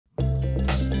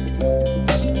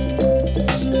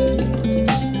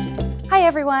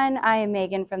everyone, I am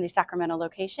Megan from the Sacramento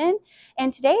location,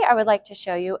 and today I would like to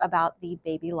show you about the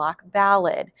Baby Lock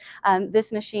Ballad.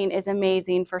 This machine is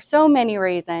amazing for so many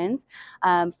reasons.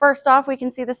 First off, we can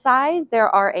see the size. There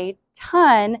are a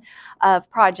ton of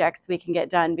projects we can get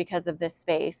done because of this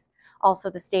space. Also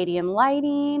the stadium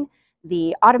lighting,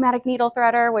 the automatic needle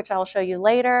threader, which I'll show you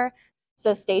later,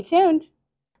 so stay tuned.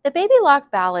 The Baby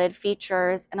Lock Ballad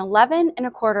features an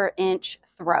 11¼ inch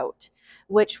throat,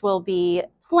 which will be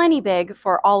plenty big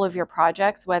for all of your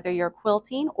projects, whether you're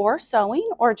quilting or sewing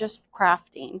or just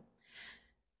crafting.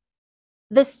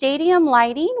 The stadium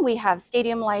lighting, we have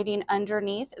stadium lighting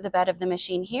underneath the bed of the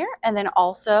machine here, and then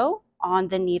also on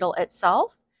the needle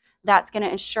itself. That's going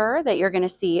to ensure that you're going to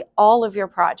see all of your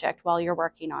project while you're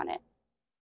working on it.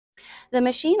 The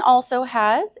machine also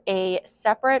has a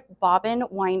separate bobbin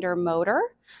winder motor,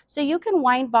 so you can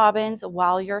wind bobbins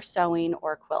while you're sewing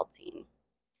or quilting.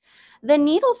 The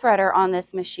needle threader on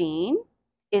this machine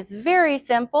is very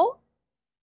simple.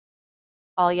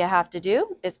 All you have to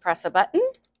do is press a button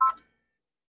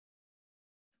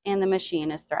and the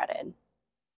machine is threaded.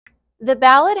 The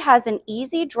Ballad has an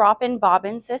easy drop-in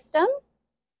bobbin system,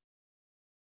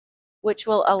 which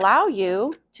will allow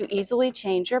you to easily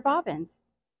change your bobbins.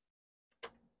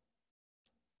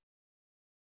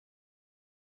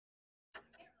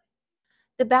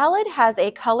 The Ballad has a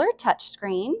colored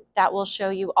touchscreen that will show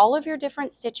you all of your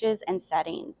different stitches and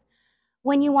settings.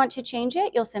 When you want to change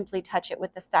it, you'll simply touch it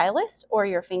with the stylus or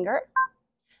your finger.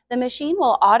 The machine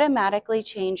will automatically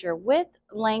change your width,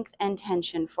 length, and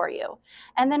tension for you.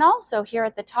 And then also here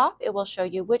at the top, it will show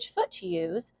you which foot to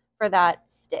use for that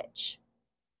stitch.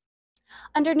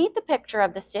 Underneath the picture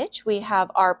of the stitch, we have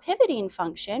our pivoting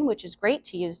function, which is great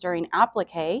to use during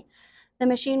applique. The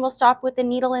machine will stop with the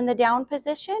needle in the down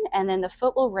position, and then the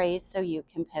foot will raise so you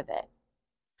can pivot.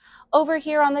 Over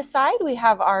here on the side, we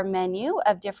have our menu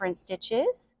of different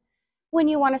stitches. When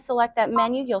you want to select that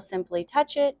menu, you'll simply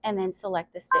touch it and then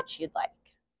select the stitch you'd like.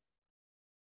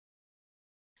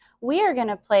 We are going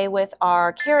to play with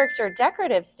our character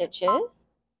decorative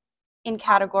stitches in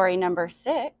category number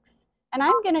 6, and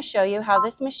I'm going to show you how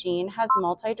this machine has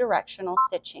multi-directional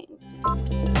stitching.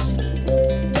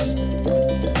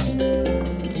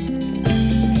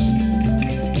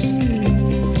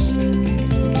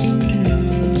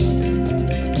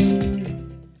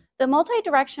 The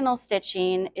multi-directional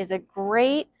stitching is a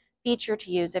great feature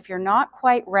to use if you're not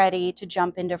quite ready to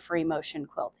jump into free motion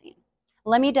quilting.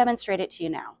 Let me demonstrate it to you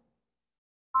now.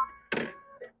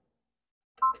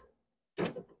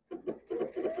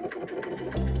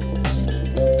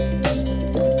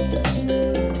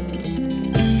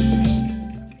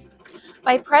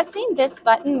 By pressing this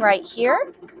button right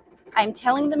here, I'm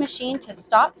telling the machine to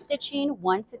stop stitching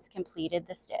once it's completed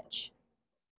the stitch.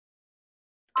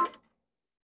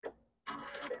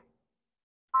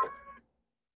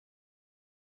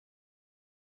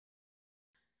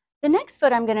 The next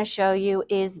foot I'm going to show you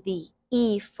is the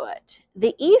E foot.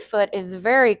 The E foot is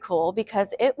very cool because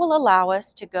it will allow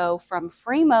us to go from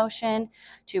free motion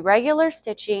to regular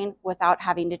stitching without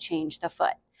having to change the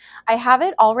foot. I have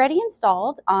it already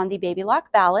installed on the Baby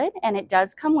Lock Ballad, and it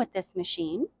does come with this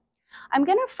machine. I'm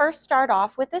going to first start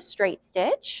off with a straight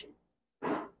stitch.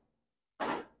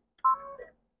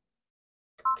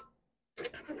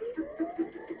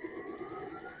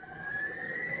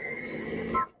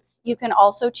 You can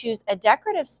also choose a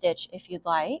decorative stitch if you'd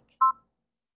like.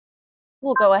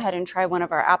 We'll go ahead and try one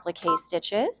of our applique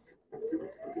stitches.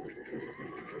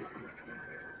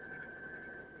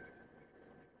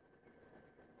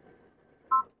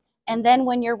 And then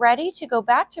when you're ready to go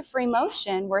back to free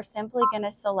motion, we're simply going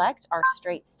to select our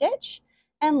straight stitch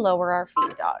and lower our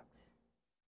feed dogs.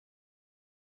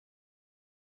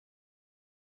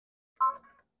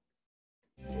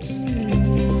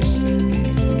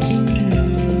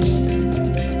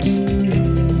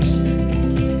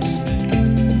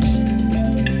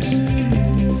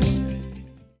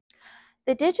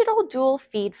 The digital dual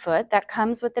feed foot that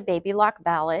comes with the Baby Lock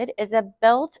Ballad is a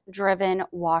belt-driven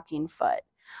walking foot.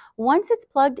 Once it's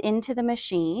plugged into the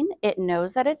machine, it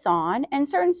knows that it's on, and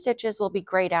certain stitches will be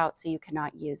grayed out so you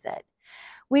cannot use it.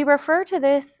 We refer to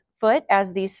this foot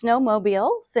as the snowmobile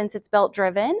since it's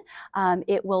belt-driven.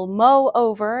 It will mow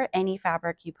over any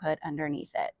fabric you put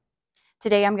underneath it.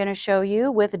 Today I'm going to show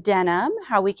you with denim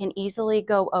how we can easily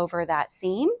go over that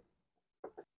seam.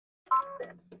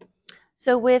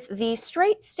 So with the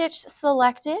straight stitch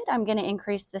selected, I'm going to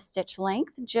increase the stitch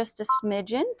length just a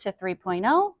smidgen to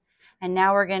 3.0. And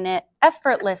now we're going to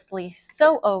effortlessly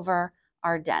sew over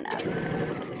our denim.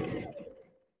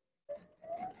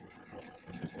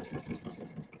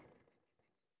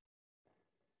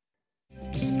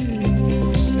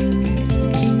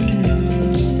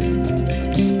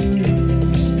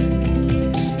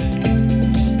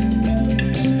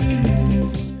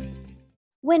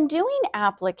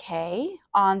 applique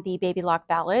on the Baby Lock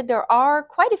Ballad, there are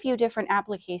quite a few different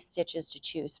applique stitches to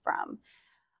choose from.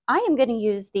 I am going to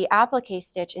use the applique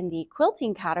stitch in the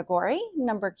quilting category,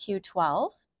 number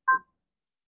Q12.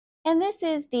 And this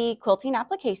is the quilting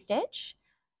applique stitch.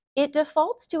 It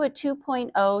defaults to a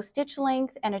 2.0 stitch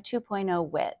length and a 2.0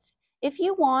 width. If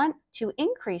you want to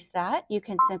increase that, you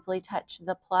can simply touch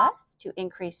the plus to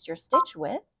increase your stitch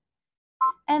width.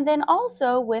 And then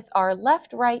also with our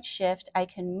left-right shift, I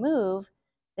can move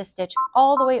the stitch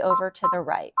all the way over to the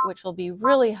right, which will be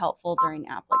really helpful during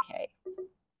applique.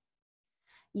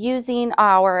 Using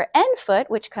our end foot,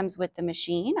 which comes with the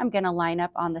machine, I'm going to line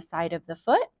up on the side of the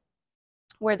foot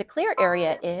where the clear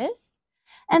area is.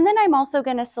 And then I'm also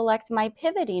going to select my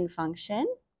pivoting function.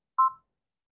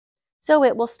 So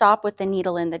it will stop with the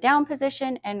needle in the down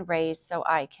position and raise so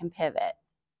I can pivot.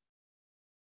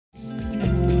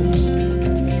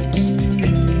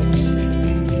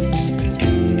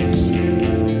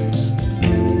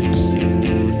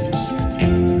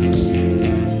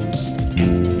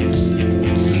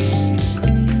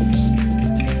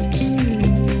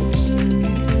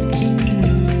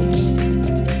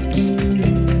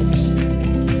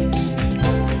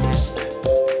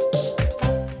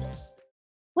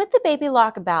 With the Baby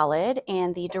Lock Ballad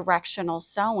and the directional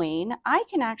sewing, I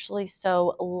can actually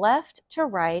sew left to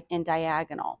right and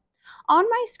diagonal. On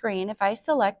my screen, if I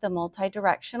select the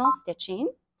multi-directional stitching,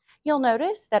 you'll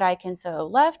notice that I can sew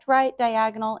left, right,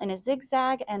 diagonal, in a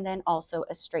zigzag, and then also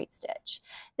a straight stitch.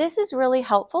 This is really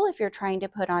helpful if you're trying to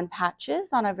put on patches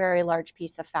on a very large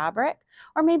piece of fabric,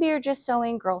 or maybe you're just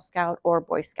sewing Girl Scout or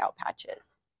Boy Scout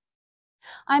patches.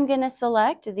 I'm going to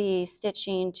select the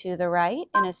stitching to the right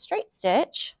in a straight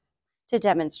stitch to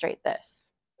demonstrate this.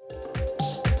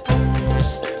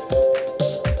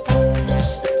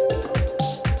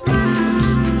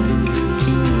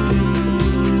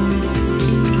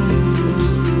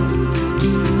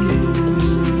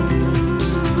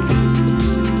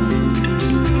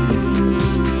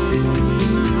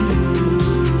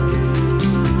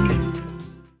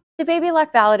 The Baby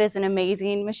Lock Ballad is an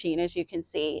amazing machine, as you can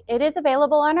see. It is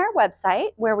available on our website,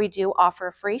 where we do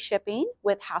offer free shipping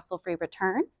with hassle-free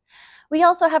returns. We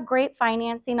also have great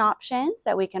financing options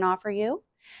that we can offer you.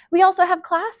 We also have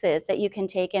classes that you can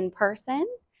take in person.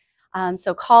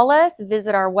 So call us,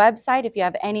 visit our website if you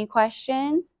have any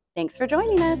questions. Thanks for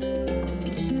joining us.